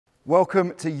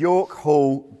Welcome to York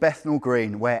Hall, Bethnal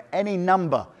Green, where any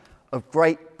number of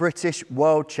great British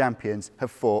world champions have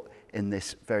fought in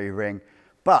this very ring.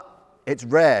 But it's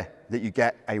rare that you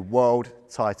get a world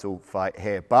title fight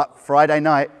here. But Friday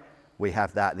night, we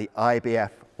have that, the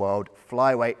IBF World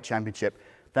Flyweight Championship,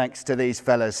 thanks to these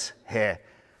fellas here.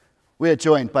 We are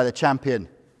joined by the champion,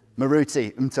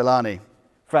 Moruti Mthalane,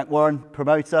 Frank Warren,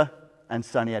 promoter, and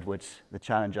Sonny Edwards, the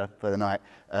challenger for the night.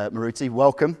 Moruti,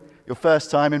 welcome. Your first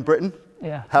time in Britain?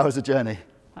 Yeah. How was the journey?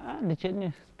 The journey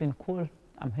has been cool.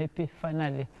 I'm happy.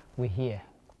 Finally, we're here.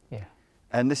 Yeah.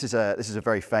 And this is a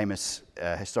very famous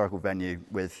historical venue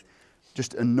with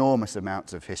just enormous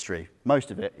amounts of history.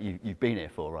 Most of it you've been here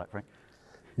for, right, Frank?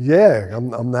 Yeah,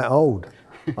 I'm that old.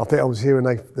 I think I was here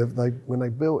when they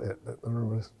built it. I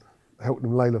remember helping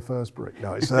them lay the first brick.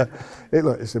 No, it's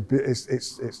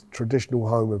traditional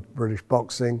home of British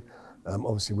boxing.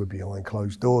 Obviously, we're behind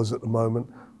closed doors at the moment.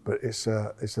 But it's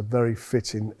a very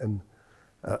fitting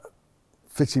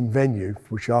venue,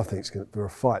 which I think is for a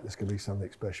fight. There's going to be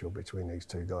something special between these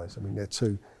two guys. I mean, they're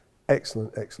two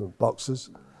excellent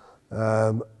boxers,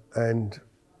 and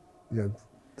you know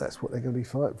that's what they're going to be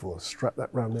fighting for. Strap that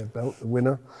round their belt. The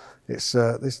winner. It's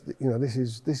this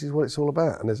is what it's all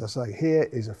about. And as I say, here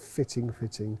is a fitting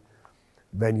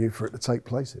venue for it to take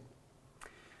place in.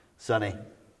 Sonny,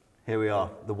 here we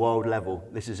are, the world level.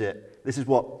 This is it. This is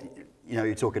what. You know,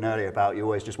 you were talking earlier about you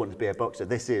always just wanted to be a boxer.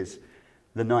 This is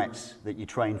the nights that you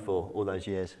trained for all those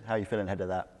years. How are you feeling ahead of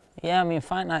that? Yeah, I mean,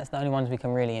 fight nights are the only ones we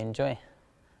can really enjoy.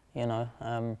 You know,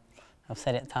 I've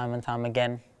said it time and time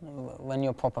again. When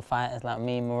you're proper fighters like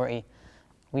me and Moruti,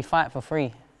 we fight for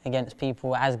free against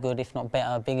people as good, if not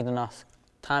better, bigger than us,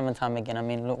 time and time again. I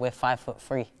mean, look, we're 5'3".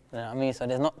 You know what I mean? So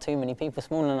there's not too many people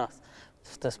smaller than us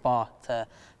to spar, to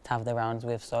have the rounds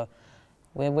with. So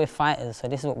we're fighters. So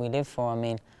this is what we live for. I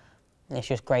mean. It's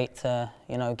just great to,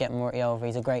 you know, get Moruti over.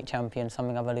 He's a great champion,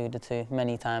 something I've alluded to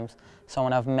many times.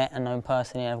 Someone I've met and known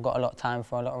personally and I've got a lot of time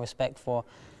for, a lot of respect for.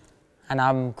 And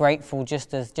I'm grateful,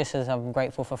 just as I'm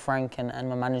grateful for Frank and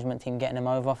my management team getting him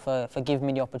over for giving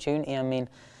me the opportunity. I mean,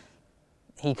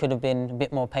 he could have been a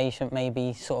bit more patient,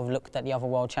 maybe sort of looked at the other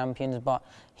world champions, but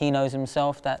he knows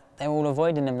himself that they're all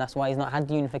avoiding him. That's why he's not had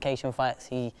the unification fights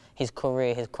his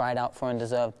career has cried out for and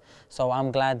deserved. So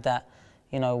I'm glad that,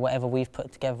 you know, whatever we've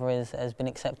put together has been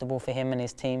acceptable for him and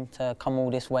his team to come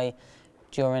all this way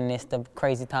during the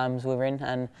crazy times we're in.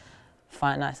 And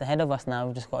fight night's ahead of us now.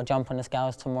 We've just got to jump on the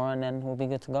scales tomorrow and then we'll be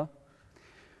good to go.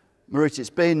 Moruti, it's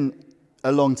been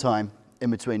a long time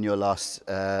in between your last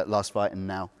fight and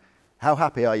now. How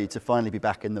happy are you to finally be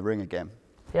back in the ring again?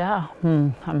 Yeah,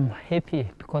 I'm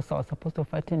happy because I was supposed to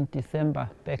fight in December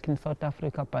back in South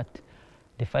Africa, but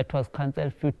the fight was cancelled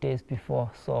a few days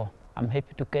before. So I'm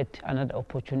happy to get another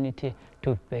opportunity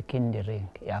to be back in the ring.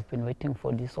 Yeah, I've been waiting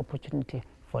for this opportunity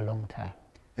for a long time.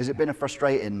 Has it been a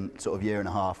frustrating sort of year and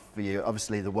a half for you?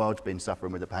 Obviously, the world's been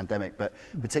suffering with the pandemic, but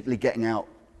particularly getting out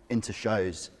into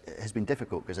shows has been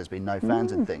difficult because there's been no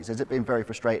fans and things. Has it been very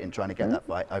frustrating trying to get that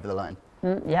fight over the line?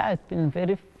 Yeah, it's been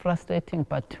very frustrating,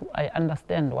 but I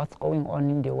understand what's going on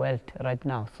in the world right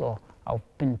now, so I've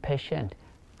been patient.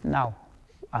 Now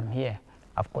I'm here.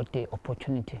 I've got the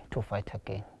opportunity to fight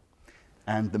again.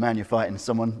 And the man you're fighting is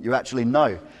someone you actually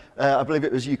know. I believe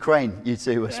it was Ukraine you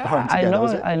two were sparring together,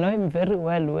 was it? I know him very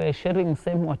well. We're sharing the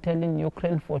same hotel in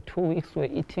Ukraine for 2 weeks. We're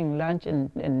eating lunch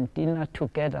and dinner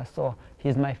together, so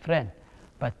he's my friend.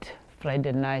 But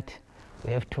Friday night,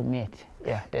 we have to meet.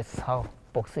 Yeah, that's how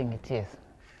boxing it is.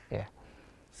 Yeah.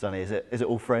 Sonny, is it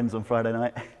all friends on Friday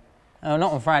night? Oh,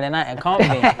 not on Friday night, it can't be.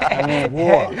 I mean,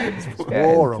 It's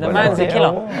war. the man's a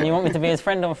killer. And you want me to be his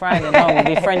friend on Friday? No, we'll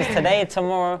be friends today,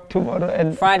 tomorrow.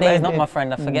 And Friday is not my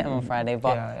friend, I forget him on Friday.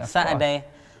 But yeah, Saturday,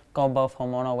 go both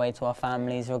home on our way to our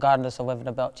families, regardless of whether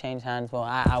the belt changed hands. Well,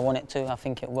 I want it to, I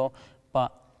think it will.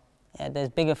 But yeah, there's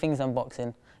bigger things than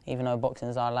boxing, even though boxing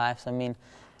is our lives. I mean,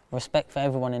 respect for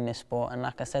everyone in this sport. And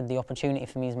like I said, the opportunity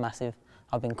for me is massive.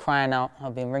 I've been crying out.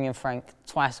 I've been ringing Frank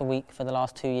twice a week for the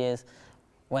last 2 years.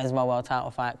 Where's my world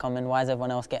title fight coming? Why is everyone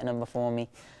else getting them before me?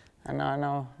 And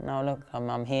now look,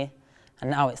 I'm here. And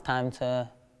now it's time to,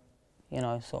 you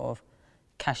know, sort of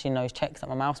cash in those checks that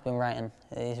my mouth's been writing.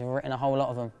 He's written a whole lot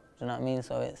of them, do you know what I mean?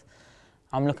 So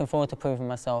I'm looking forward to proving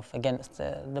myself against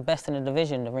the best in the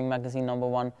division, the Ring Magazine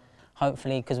 #1.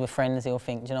 Hopefully, because we're friends, he'll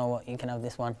think, do you know what, you can have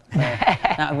this one. So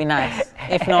that would be nice.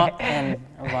 If not, then...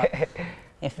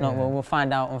 If not, we'll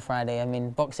find out on Friday. I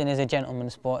mean, boxing is a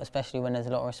gentleman's sport, especially when there's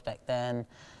a lot of respect there.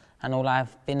 And all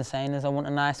I've been saying is I want a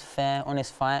nice, fair,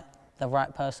 honest fight. The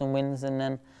right person wins, and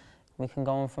then we can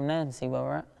go on from there and see where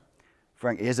we're at.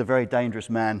 Frank, he is a very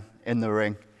dangerous man in the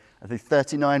ring. I think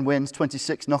 39 wins,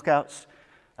 26 knockouts.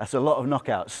 That's a lot of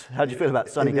knockouts. How do you feel about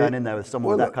Sonny going in there with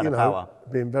someone with that kind of power?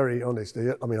 Being very honest,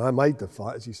 I mean, I made the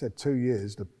fight, as you said, 2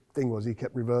 years. The thing was he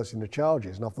kept reversing the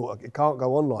charges, and I thought, it can't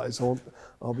go on like this,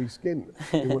 I'll be skinned.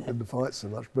 He wanted the fight so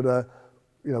much. But,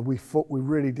 you know, we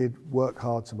really did work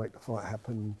hard to make the fight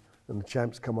happen, and the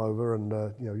champs come over, and,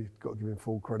 you know, you've got to give him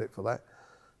full credit for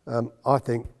that. I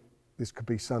think this could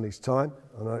be Sonny's time.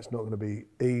 I know it's not going to be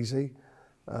easy.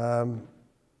 And,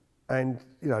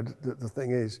 you know, the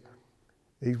thing is,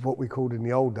 he's what we called in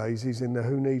the old days, he's in the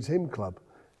Who Needs Him club.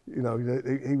 You know,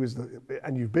 he was,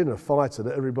 and you've been a fighter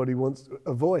that everybody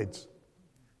avoids.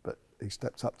 But he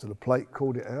stepped up to the plate,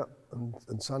 called it out,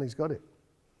 and Sonny's got it.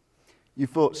 You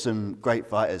fought some great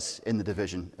fighters in the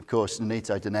division. Of course,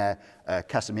 Nonito Donaire,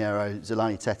 Casimiro,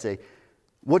 Zolani Tete.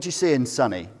 What do you see in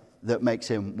Sonny that makes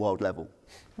him world level?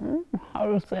 I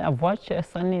will say I've watched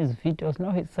Sonny's videos. No,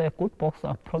 he's a good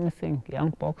boxer, promising young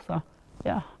boxer.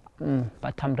 Yeah,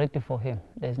 but I'm ready for him.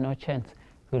 There's no chance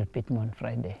he'll beat me on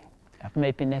Friday.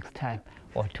 Maybe next time,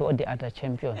 or two of the other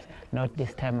champions, not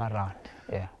this time around.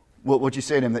 Yeah. What do you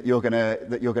see in him that you're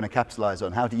gonna capitalise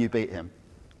on? How do you beat him?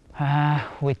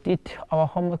 We did our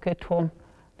homework at home.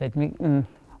 That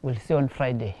we'll see on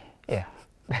Friday. Yeah.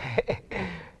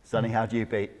 Sonny, how do you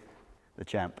beat the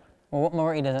champ? Well, what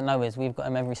Moruti doesn't know is we've got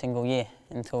him every single year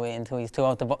until he's too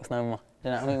old to box no more. Do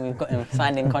you know what I mean? We've got him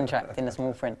signed in contract in the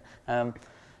small print.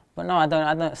 But no, I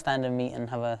don't stand and meet and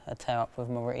have a tear up with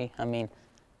Moruti. I mean,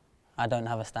 I don't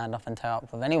have a stand-off and tear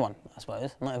up with anyone, I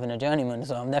suppose, not even a journeyman,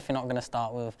 so I'm definitely not going to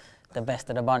start with the best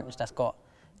of the bunch that's got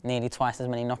nearly twice as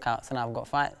many knockouts than I've got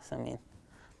fights. I mean,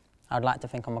 I'd like to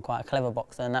think I'm quite a clever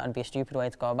boxer, and that would be a stupid way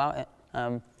to go about it.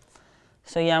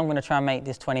 So yeah, I'm going to try and make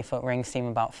this 20-foot ring seem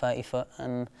about 30 foot,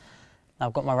 and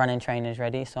I've got my running trainers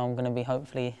ready, so I'm going to be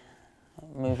hopefully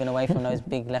moving away from those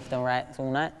big left and rights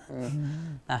all night,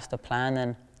 and that's the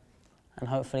plan. And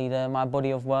hopefully my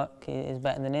body of work is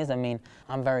better than his. I mean,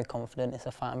 I'm very confident. It's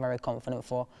a fight I'm very confident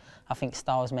for. I think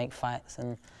styles make fights,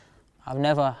 and I've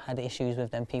never had issues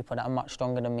with them people that are much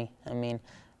stronger than me. I mean,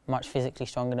 much physically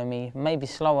stronger than me. Maybe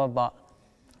slower, but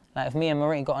like if me and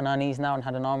Moruti got on our knees now and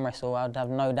had an arm wrestle, I'd have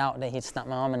no doubt that he'd snap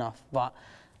my arm enough. But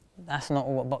that's not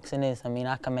what boxing is. I mean,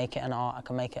 I can make it an art, I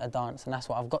can make it a dance, and that's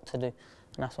what I've got to do, and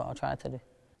that's what I'll try to do.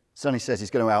 Sonny says he's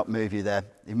going to outmove you there.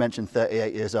 You mentioned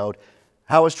 38 years old.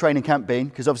 How has training camp been?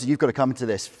 Because obviously you've got to come into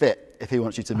this fit if he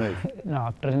wants you to move.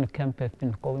 No, training camp has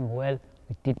been going well.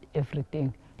 We did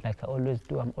everything like I always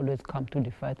do. I'm always come to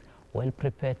the fight well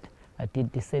prepared. I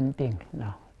did the same thing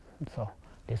now. So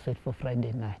let's wait for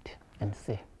Friday night and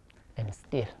see. And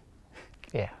still,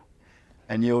 yeah.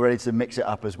 And you're ready to mix it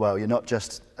up as well. You're not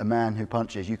just a man who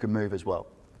punches, you can move as well.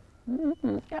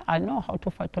 Yeah, I know how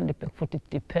to fight on the back foot. It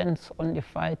depends on the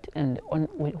fight and on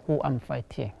who I'm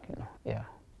fighting, you know, yeah.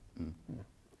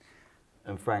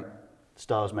 And Frank,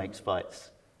 styles makes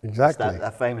fights. Exactly.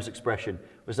 That famous expression.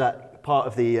 Was that part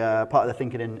of the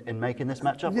thinking in making this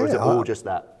matchup, or is it all just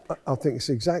that? I think it's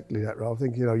exactly that, right? I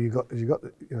think you got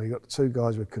the two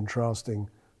guys with contrasting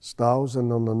styles,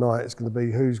 and on the night it's going to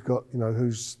be whose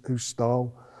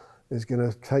style is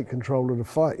going to take control of the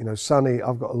fight. You know, Sonny,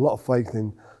 I've got a lot of faith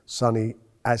in Sonny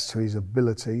as to his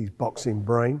ability, his boxing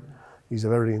brain. He's a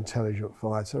very intelligent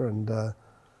fighter, and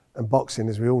boxing,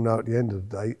 as we all know at the end of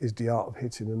the day, is the art of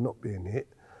hitting and not being hit.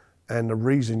 And the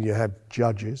reason you have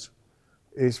judges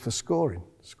is for scoring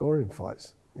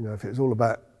fights. You know, if it was all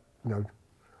about,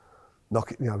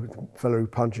 fellow who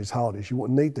punches hardest, you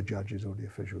wouldn't need the judges or the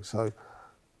officials. So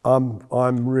I'm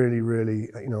really,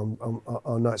 I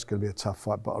know it's going to be a tough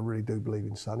fight, but I really do believe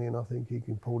in Sonny, and I think he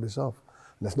can pull this off.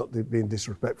 And that's not being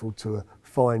disrespectful to a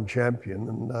fine champion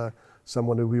and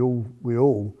someone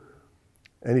who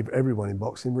everyone in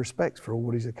boxing respects for all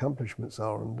what his accomplishments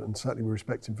are, and certainly we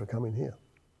respect him for coming here.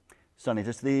 Sonny,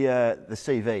 does the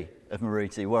CV of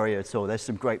Moruti worry you at all? There's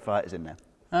some great fighters in there.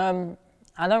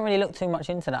 I don't really look too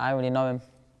much into that. I already know him.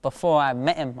 Before I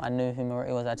met him, I knew who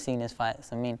Moruti was. I'd seen his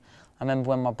fights. I mean, I remember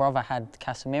when my brother had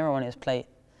Casimiro on his plate,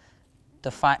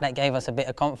 the fight that gave us a bit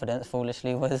of confidence,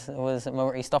 foolishly, was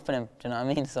Moruti stopping him. Do you know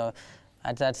what I mean? So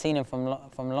I'd seen him from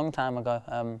a long time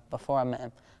ago, before I met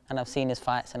him. And I've seen his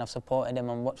fights and I've supported him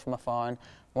and watched from afar and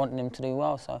wanted him to do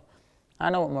well. So I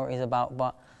know what Moruti's about,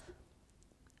 but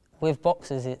with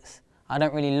boxers, I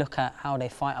don't really look at how they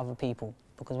fight other people,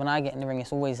 because when I get in the ring,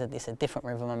 it's a different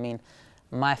rhythm. I mean,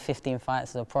 my 15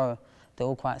 fights as a pro, they're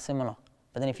all quite similar.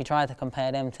 But then if you try to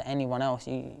compare them to anyone else,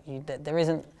 there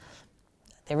isn't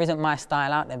my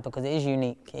style out there, because it is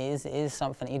unique. It is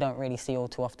something that you don't really see all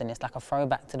too often. It's like a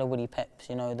throwback to the Woody Peps,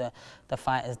 you know, the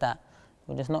fighters that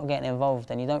we're just not getting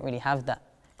involved, and you don't really have that.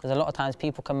 Because a lot of times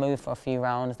people can move for a few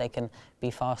rounds, they can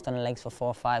be fast on the legs for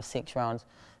 4, 5, 6 rounds,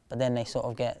 but then they sort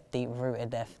of get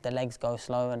deep-rooted, their legs go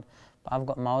slow, but I've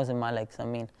got miles in my legs. I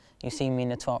mean, you see me in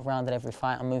the 12th round at every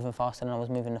fight, I'm moving faster than I was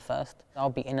moving the first. I'll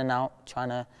be in and out, trying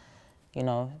to, you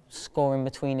know, score in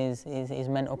between his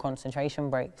mental concentration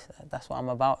breaks. That's what I'm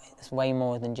about. It's way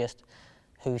more than just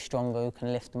who's stronger, who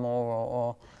can lift more,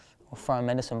 or throw a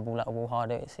medicine ball at a wall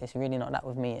harder. It's really not that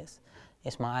with me.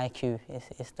 It's my IQ.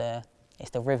 It's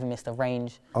the rhythm. It's the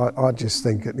range. I just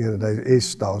think at the end of the day, his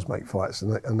styles make fights,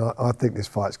 and I think this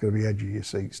fight's going to be edge of your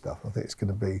seat stuff. I think it's going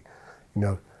to be, you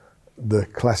know, the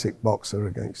classic boxer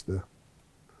against the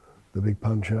big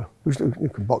puncher, who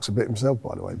can box a bit himself,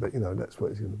 by the way. But you know, that's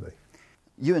what it's going to be.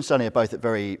 You and Sonny are both at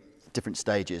very different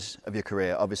stages of your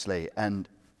career, obviously, and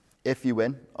if you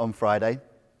win on Friday,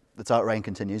 the title reign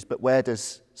continues, but where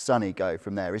does Sonny go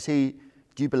from there? Do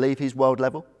you believe he's world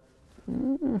level?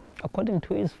 According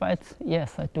to his fights,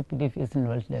 yes, I do believe he's in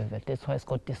world level. That's why he's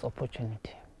got this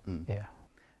opportunity. Yeah.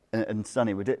 And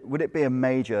Sonny, would it be a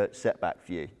major setback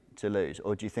for you to lose,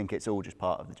 or do you think it's all just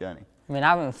part of the journey? I mean, I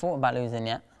haven't thought about losing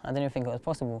yet. I didn't even think it was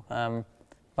possible.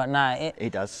 But nah, he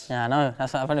does. Yeah, I know.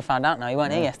 That's what I've only found out now. You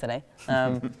weren't here yesterday.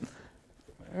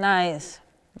 Nah,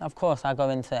 of course, I go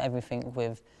into everything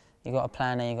with, you got a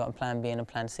plan A, you got a plan B, and a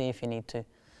plan C if you need to.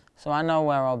 So I know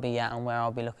where I'll be at and where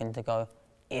I'll be looking to go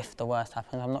if the worst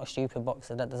happens. I'm not a stupid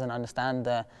boxer that doesn't understand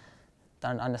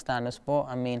the sport.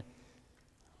 I mean,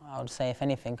 I would say, if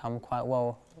anything, I'm quite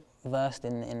well versed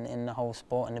in the whole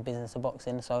sport and the business of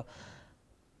boxing. So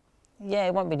yeah,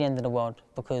 it won't be the end of the world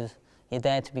because you're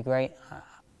there to be great.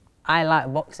 I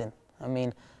like boxing. I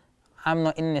mean, I'm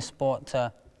not in this sport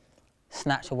to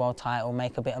snatch a world title,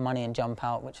 make a bit of money and jump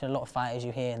out, which a lot of fighters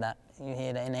you hear that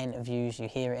in interviews, you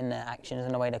hear it in their actions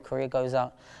and the way their career goes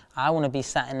out. I want to be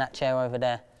sat in that chair over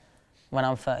there when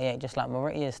I'm 38, just like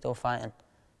Moruti is still fighting,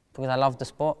 because I love the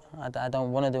sport. I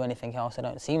don't want to do anything else. I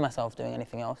don't see myself doing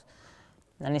anything else.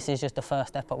 And this is just the first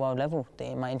step at world level,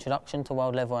 my introduction to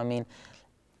world level. I mean,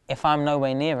 if I'm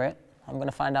nowhere near it, I'm going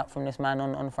to find out from this man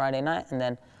on Friday night, and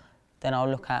then I'll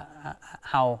look at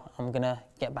how I'm going to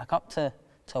get back up to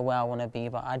where I want to be.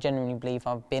 But I genuinely believe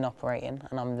I've been operating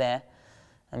and I'm there.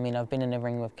 I mean, I've been in the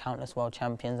ring with countless world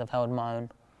champions. I've held my own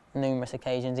numerous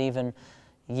occasions, even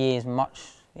years much,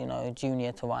 you know,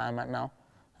 junior to what I'm at now.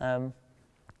 And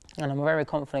I'm a very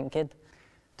confident kid.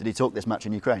 Did he talk this much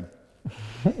in Ukraine?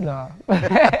 No.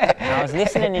 I was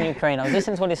listening in Ukraine. I was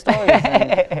listening to all his stories.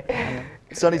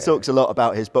 Sonny talks a lot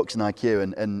about his boxing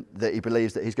IQ and that he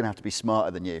believes that he's going to have to be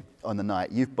smarter than you on the night.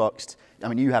 You've boxed, I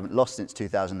mean, you haven't lost since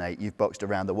 2008. You've boxed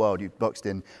around the world. You've boxed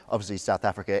in, obviously, South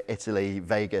Africa, Italy,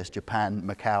 Vegas, Japan,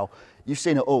 Macau. You've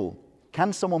seen it all.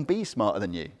 Can someone be smarter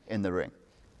than you in the ring?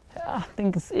 I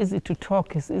think it's easy to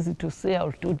talk. It's easy to say,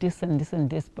 I'll do this and this and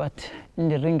this, but in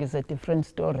the ring is a different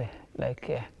story. Like,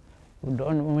 we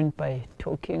don't win by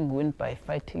talking, win by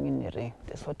fighting in the ring.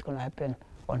 That's what's going to happen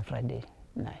on Friday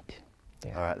night.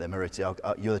 Yeah. All right then, Moruti,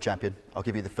 you're the champion. I'll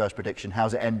give you the first prediction.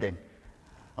 How's it ending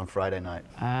on Friday night?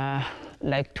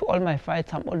 Like to all my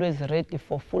fights, I'm always ready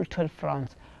for full 12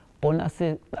 rounds.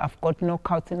 Bonuses, I've got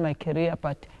knockouts in my career,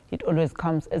 but it always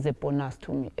comes as a bonus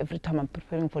to me. Every time I'm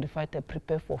preparing for the fight, I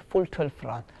prepare for full 12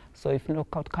 rounds. So if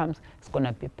knockout comes, it's going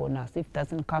to be bonus. If it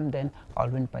doesn't come, then I'll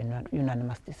win by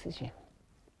unanimous decision.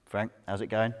 Frank, how's it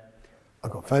going?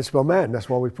 I've got fancy my man. That's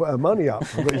why we put our money up.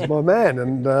 He's my man,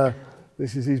 and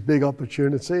this is his big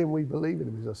opportunity, and we believe in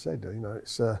him. As I said, you know,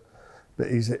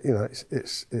 but he's, you know,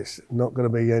 it's not going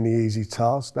to be any easy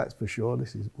task. That's for sure.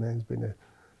 This man's been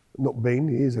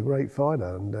he is a great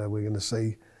fighter, and we're going to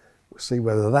see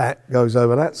whether that goes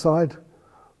over that side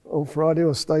on Friday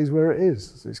or stays where it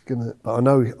is. It's gonna. But I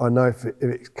know if at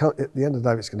the end of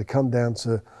the day, it's going to come down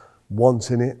to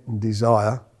wanting it and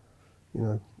desire. You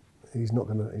know, he's not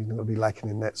going to be lacking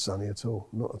in that, Sonny, at all.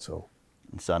 Not at all.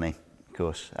 And Sonny, of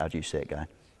course, how do you see it going?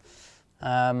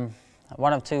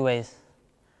 One of two ways.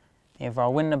 Either I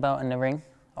win the belt in the ring,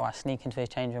 or I sneak into his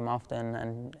change room after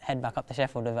and head back up to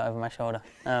Sheffield with it over my shoulder.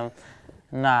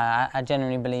 Nah, I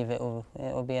genuinely believe it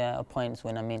will be a points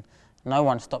win. I mean, no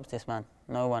one stops this man.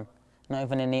 No one. Not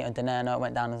even Anita Danae. I know it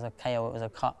went down as a KO. It was a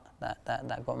cut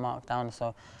that got marked down.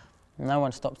 So no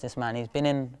one stops this man. He's been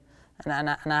in,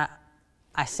 and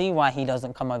I see why he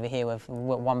doesn't come over here with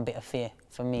one bit of fear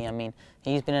for me. I mean,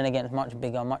 he's been in against much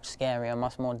bigger, much scarier,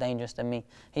 much more dangerous than me.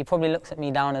 He probably looks at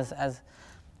me down as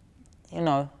you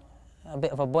know, a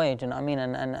bit of a boy, do you know what I mean?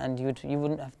 And you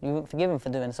wouldn't forgive him for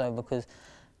doing so, because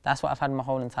that's what I've had my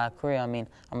whole entire career. I mean,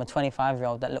 I'm a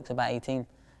 25-year-old that looks about 18. Do you know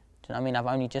what I mean? I've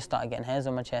only just started getting hairs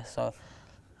on my chest, so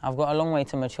I've got a long way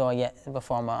to mature yet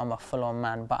before I'm a full-on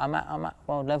man. But I'm at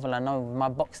world level. I know my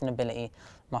boxing ability,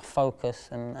 my focus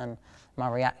and my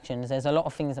reactions. There's a lot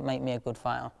of things that make me a good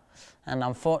fighter. And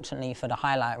unfortunately for the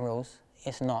highlight reels,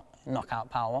 it's not knockout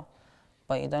power,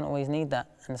 but you don't always need that.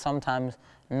 And sometimes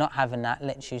not having that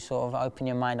lets you sort of open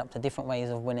your mind up to different ways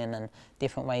of winning and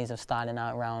different ways of styling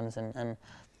out rounds. And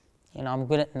you know, I'm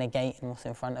good at negating what's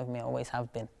in front of me, I always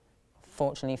have been.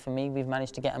 Fortunately for me, we've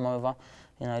managed to get them over.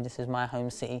 You know, this is my home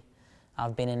city.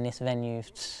 I've been in this venue.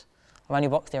 I've only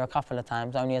boxed here a couple of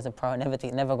times, only as a pro,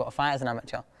 never got a fight as an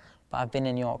amateur. But I've been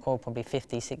in York Hall probably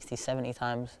 50, 60, 70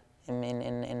 times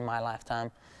in my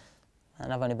lifetime.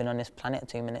 And I've only been on this planet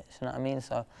 2 minutes, you know what I mean?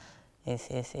 So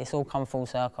it's all come full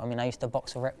circle. I mean, I used to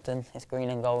box for Repton, it's green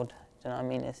and gold, do you know what I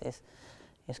mean?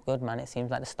 It's good, man. It seems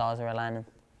like the stars are aligning,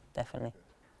 definitely.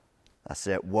 That's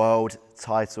it, world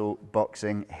title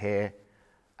boxing here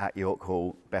at York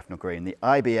Hall, Bethnal Green. The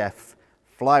IBF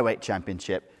Flyweight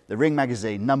Championship, the Ring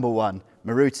Magazine #1,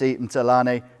 Moruti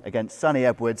Mthalane against Sonny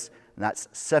Edwards, and that's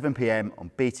 7 p.m. on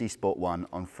BT Sport 1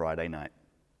 on Friday night.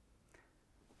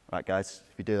 Right, guys,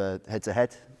 if you do a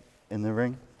head-to-head in the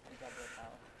ring.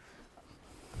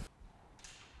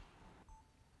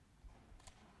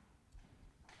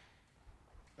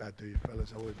 How do you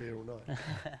fellas? I will be here all night.